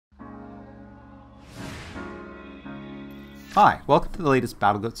Hi, welcome to the latest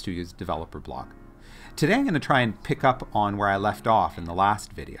BattleGoat Studios developer blog. Today I'm going to try and pick up on where I left off in the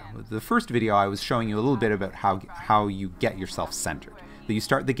last video. The first video I was showing you a little bit about how you get yourself centered. That you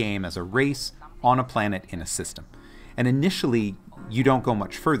start the game as a race on a planet in a system. And initially you don't go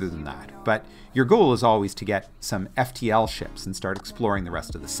much further than that, but your goal is always to get some FTL ships and start exploring the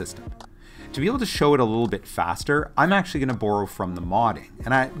rest of the system. To be able to show it a little bit faster, I'm actually going to borrow from the modding,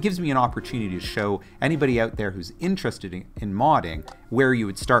 and that gives me an opportunity to show anybody out there who's interested in modding where you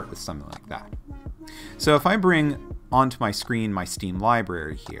would start with something like that. So if I bring onto my screen my Steam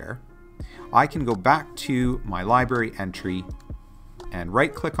library here, I can go back to my library entry and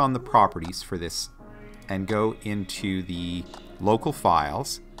right-click on the properties for this and go into the local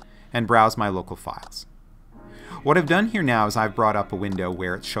files and browse my local files. What I've done here now is I've brought up a window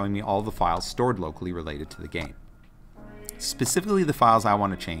where it's showing me all the files stored locally related to the game. Specifically, the files I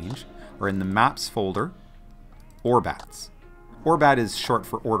want to change are in the Maps folder, Orbats. Orbat is short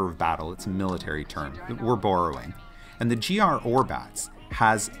for Order of Battle. It's a military term that we're borrowing. And the GR Orbats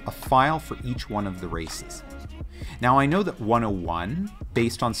has a file for each one of the races. Now I know that 101,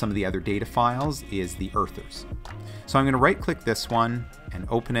 based on some of the other data files, is the Earthers. So I'm going to right-click this one and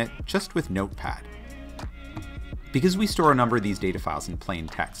open it just with Notepad. Because we store a number of these data files in plain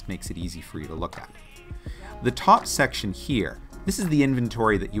text, makes it easy for you to look at. The top section here, this is the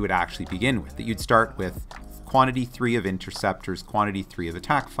inventory that you would actually begin with, that you'd start with quantity 3 of interceptors, quantity 3 of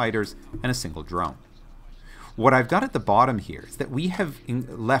attack fighters, and a single drone. What I've got at the bottom here is that we have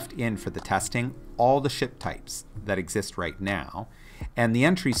left in for the testing all the ship types that exist right now, and the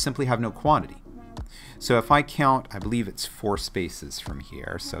entries simply have no quantity. So if I count, I believe it's 4 spaces from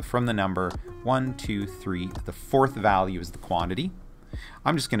here. So from the number 1, 2, 3, the 4th value is the quantity.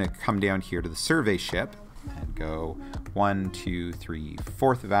 I'm just going to come down here to the survey ship and go 1, 2, 3,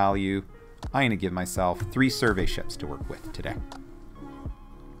 4th value. I'm going to give myself 3 survey ships to work with today.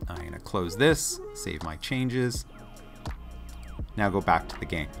 I'm going to close this, save my changes. Now go back to the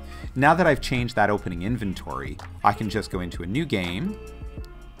game. Now that I've changed that opening inventory, I can just go into a new game,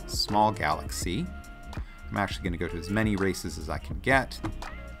 small galaxy. I'm actually going to go to as many races as I can get.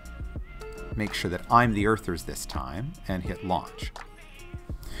 Make sure that I'm the Earthers this time and hit launch.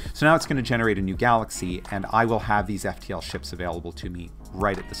 So now it's going to generate a new galaxy and I will have these FTL ships available to me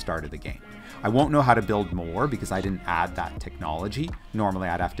right at the start of the game. I won't know how to build more because I didn't add that technology. Normally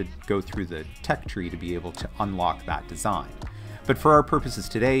I'd have to go through the tech tree to be able to unlock that design. But for our purposes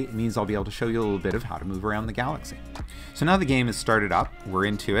today, it means I'll be able to show you a little bit of how to move around the galaxy. So now the game is started up, we're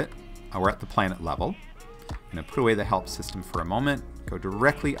into it, we're at the planet level. I'm going to put away the help system for a moment, go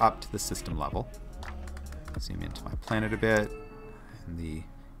directly up to the system level. Zoom into my planet a bit, and the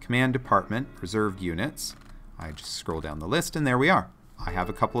command department, reserved units. I just scroll down the list and there we are. I have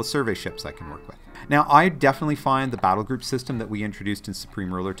a couple of survey ships I can work with. Now I definitely find the battle group system that we introduced in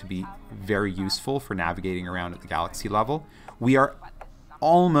Supreme Ruler to be very useful for navigating around at the galaxy level. We are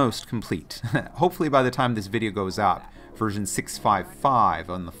almost complete. Hopefully by the time this video goes up, version 6.5.5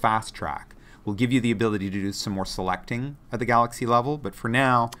 on the fast track will give you the ability to do some more selecting at the galaxy level, but for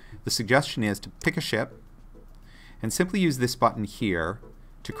now the suggestion is to pick a ship and simply use this button here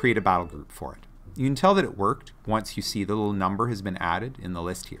to create a battle group for it. You can tell that it worked once you see the little number has been added in the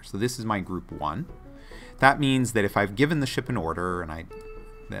list here. So this is my group 1. That means that if I've given the ship an order and I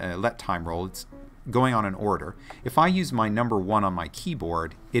let time roll, it's going on an order. If I use my number 1 on my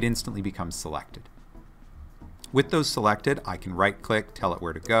keyboard, it instantly becomes selected. With those selected, I can right-click, tell it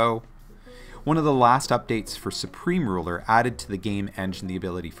where to go. One of the last updates for Supreme Ruler added to the game engine the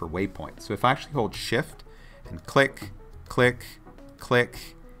ability for waypoints. So if I actually hold Shift and click, click,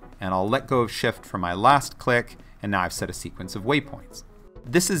 click, and I'll let go of Shift for my last click, and now I've set a sequence of waypoints.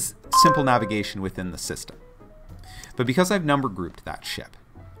 This is simple navigation within the system. But because I've number grouped that ship,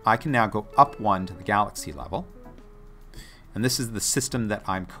 I can now go up 1 to the galaxy level, and this is the system that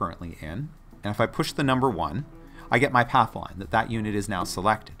I'm currently in. And if I push the number 1, I get my path line, that unit is now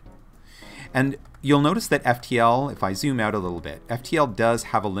selected. And you'll notice that FTL, if I zoom out a little bit, FTL does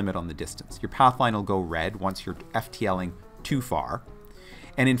have a limit on the distance. Your path line will go red once you're FTLing too far.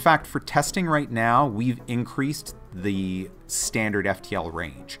 And in fact, for testing right now, we've increased the standard FTL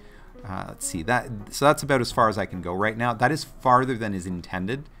range. Let's see, so that's about as far as I can go right now. That is farther than is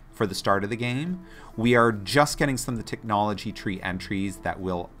intended for the start of the game. We are just getting some of the technology tree entries that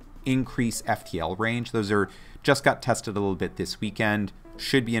will increase FTL range. Those are just got tested a little bit this weekend.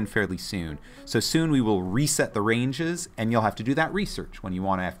 Should be in fairly soon. So soon we will reset the ranges and you'll have to do that research when you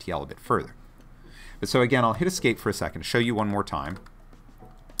want to FTL a bit further. But so again, I'll hit escape for a second to show you one more time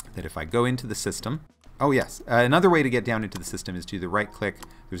that if I go into the system, oh yes, another way to get down into the system is to the right click,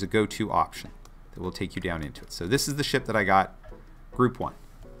 there's a go to option. that will take you down into it. So this is the ship that I got, Group 1.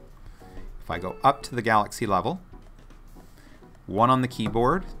 If I go up to the galaxy level, 1 on the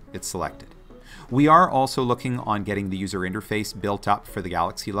keyboard, it's selected. We are also looking on getting the user interface built up for the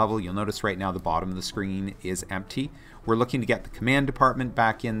galaxy level. You'll notice right now the bottom of the screen is empty. We're looking to get the command department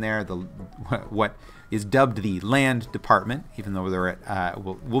back in there, what is dubbed the land department, even though they're at,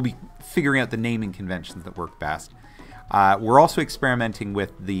 we'll be figuring out the naming conventions that work best. We're also experimenting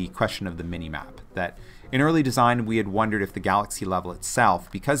with the question of the mini-map. That in early design we had wondered if the galaxy level itself,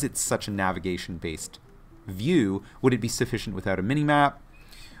 because it's such a navigation-based view, would it be sufficient without a mini-map?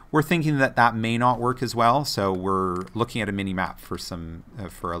 We're thinking that that may not work as well, so we're looking at a mini-map for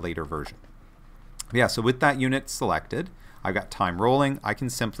for a later version. Yeah, so with that unit selected, I've got time rolling. I can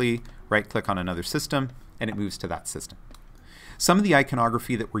simply right-click on another system, and it moves to that system. Some of the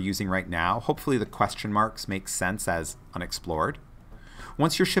iconography that we're using right now, hopefully the question marks make sense as unexplored.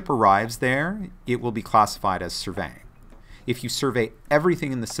 Once your ship arrives there, it will be classified as surveying. If you survey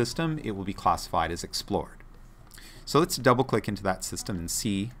everything in the system, it will be classified as explored. So let's double-click into that system and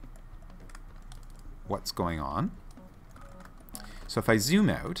see what's going on. So if I zoom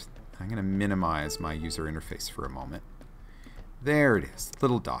out, I'm going to minimize my user interface for a moment. There it is,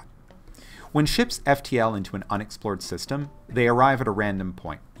 little dot. When ships FTL into an unexplored system, they arrive at a random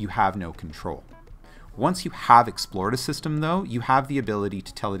point. You have no control. Once you have explored a system, though, you have the ability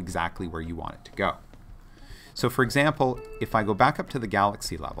to tell it exactly where you want it to go. So for example, if I go back up to the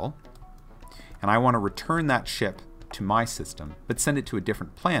galaxy level, and I want to return that ship to my system, but send it to a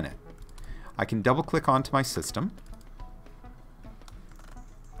different planet, I can double-click onto my system.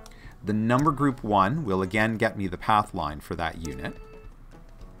 The number group 1 will again get me the path line for that unit.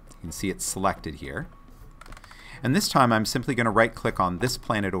 You can see it's selected here. And this time I'm simply going to right-click on this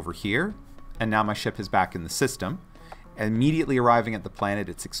planet over here, and now my ship is back in the system. Immediately arriving at the planet,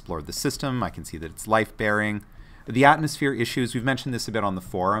 it's explored the system. I can see that it's life-bearing. The atmosphere issues, we've mentioned this a bit on the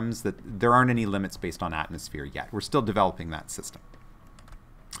forums, that there aren't any limits based on atmosphere yet. We're still developing that system.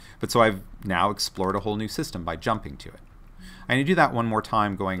 But so I've now explored a whole new system by jumping to it. I'm going to do that one more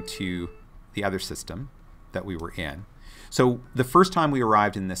time going to the other system that we were in. So the first time we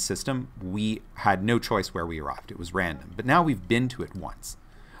arrived in this system, we had no choice where we arrived. It was random. But now we've been to it once.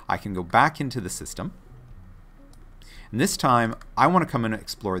 I can go back into the system. And this time, I want to come in and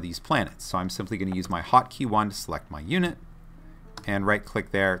explore these planets. So I'm simply going to use my hotkey 1 to select my unit. And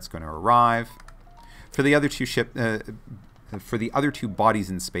right-click there. It's going to arrive. For the other two bodies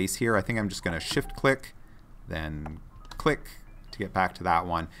in space here, I think I'm just going to shift-click, then click to get back to that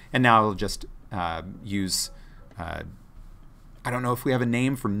one. And now I'll just use... I don't know if we have a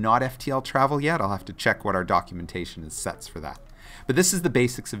name for not FTL travel yet. I'll have to check what our documentation sets for that. But this is the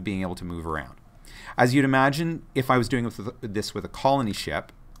basics of being able to move around. As you'd imagine, if I was doing this with a colony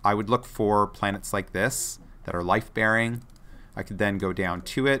ship, I would look for planets like this that are life-bearing. I could then go down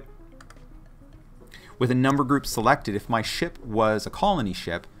to it. With a number group selected, if my ship was a colony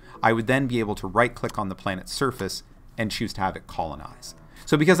ship, I would then be able to right-click on the planet's surface and choose to have it colonize.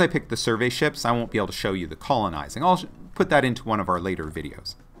 So because I picked the survey ships, I won't be able to show you the colonizing. I'll put that into one of our later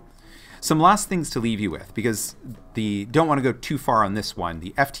videos. Some last things to leave you with, because don't want to go too far on this one.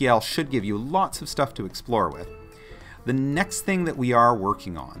 The FTL should give you lots of stuff to explore with. The next thing that we are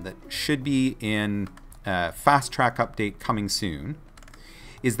working on that should be in a fast track update coming soon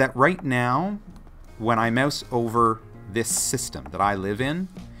is that right now, when I mouse over this system that I live in,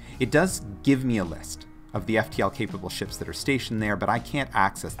 it does give me a list of the FTL capable ships that are stationed there, but I can't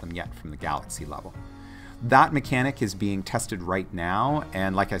access them yet from the galaxy level. That mechanic is being tested right now,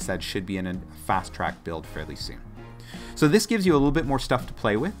 and like I said, should be in a fast track build fairly soon. So this gives you a little bit more stuff to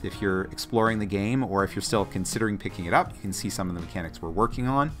play with if you're exploring the game, or if you're still considering picking it up. You can see some of the mechanics we're working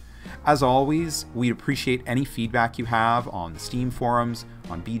on. As always, we appreciate any feedback you have on the Steam forums,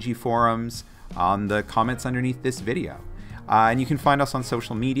 on BG forums, on the comments underneath this video. And you can find us on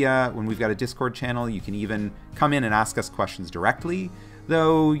social media. When we've got a Discord channel, you can even come in and ask us questions directly,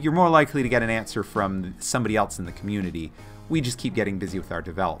 though you're more likely to get an answer from somebody else in the community. We just keep getting busy with our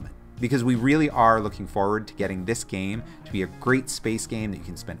development, because we really are looking forward to getting this game to be a great space game that you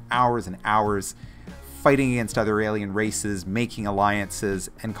can spend hours and hours fighting against other alien races, making alliances,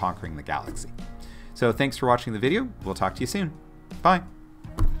 and conquering the galaxy. So thanks for watching the video. We'll talk to you soon. Bye.